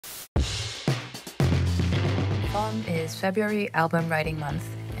FAWM is February album writing month,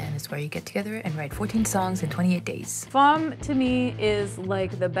 and it's where you get together and write 14 songs in 28 days. FAWM to me is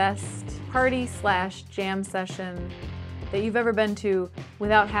like the best party/jam session that you've ever been to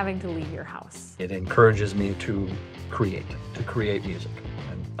without having to leave your house. It encourages me to create music,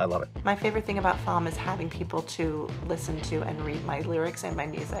 and I love it. My favorite thing about FAWM is having people to listen to and read my lyrics and my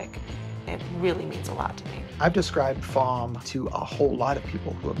music. It really means a lot to me. I've described FAWM to a whole lot of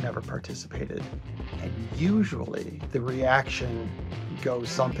people who have never participated, and usually the reaction goes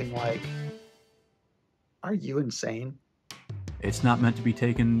something like, "Are you insane?" It's not meant to be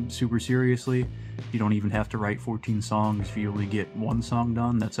taken super seriously. You don't even have to write 14 songs. If you only get one song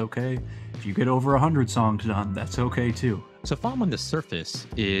done, that's okay. If you get over 100 songs done, that's okay too. So FAWM on the surface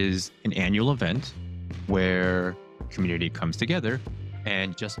is an annual event where community comes together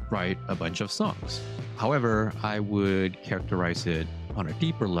and just write a bunch of songs. However, I would characterize it on a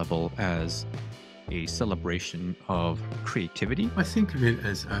deeper level as a celebration of creativity. I think of it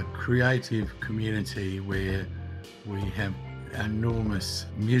as a creative community where we have enormous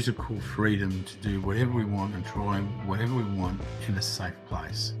musical freedom to do whatever we want and try whatever we want in a safe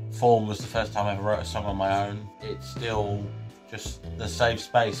place. FAWM was the first time I ever wrote a song on my own. It's still just the safe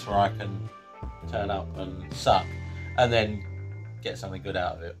space where I can turn up and suck and then get something good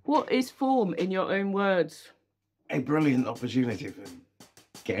out of it. What is FAWM in your own words? A brilliant opportunity for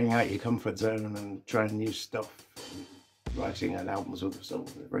getting out your comfort zone and trying new stuff. Writing an album's worth of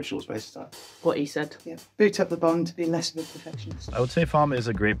songs in a very short space of time. What he said. Yeah, boot up the bond, be less of a perfectionist. I would say FAWM is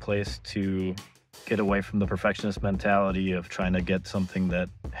a great place to get away from the perfectionist mentality of trying to get something that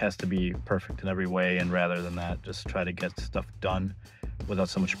has to be perfect in every way, and rather than that, just try to get stuff done without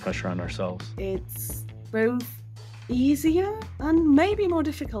so much pressure on ourselves. It's both easier and maybe more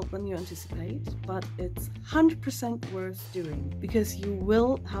difficult than you anticipate, but it's 100% worth doing because you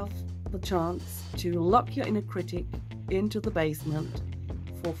will have the chance to lock your inner critic into the basement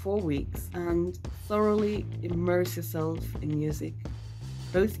for 4 weeks and thoroughly immerse yourself in music,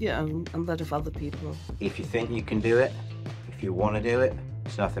 both your own and that of other people. If you think you can do it, if you want to do it,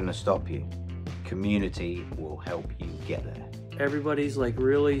 there's nothing to stop you. Community will help you get there. Everybody's like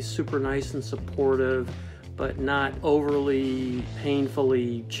really super nice and supportive, but not overly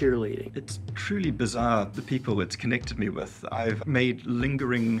painfully cheerleading. It's truly bizarre, the people it's connected me with. I've made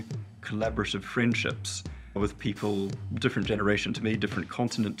lingering collaborative friendships with people, different generation to me, different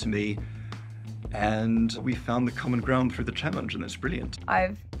continent to me, and we found the common ground through the challenge, and it's brilliant.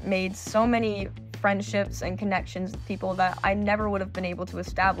 I've made so many friendships and connections with people that I never would have been able to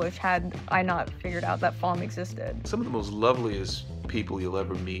establish had I not figured out that FAWM existed. Some of the most loveliest people you'll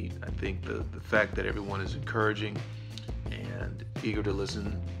ever meet. I think the fact that everyone is encouraging and eager to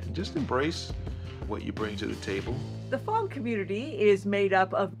listen and just embrace what you bring to the table. The FAWM community is made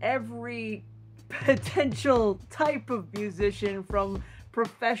up of every potential type of musician, from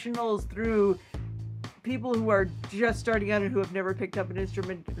professionals through people who are just starting out and who have never picked up an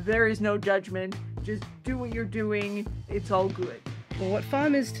instrument. There is no judgment. Just do what you're doing. It's all good. Well, what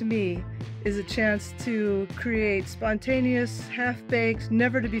FAWM is to me is a chance to create spontaneous, half-baked,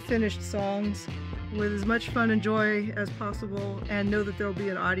 never-to-be-finished songs with as much fun and joy as possible, and know that there will be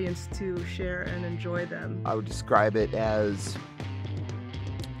an audience to share and enjoy them. I would describe it as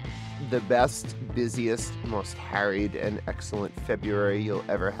the best, busiest, most harried and excellent February you'll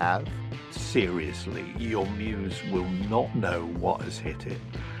ever have. Seriously, your muse will not know what has hit it.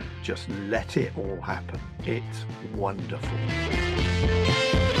 Just let it all happen. It's wonderful.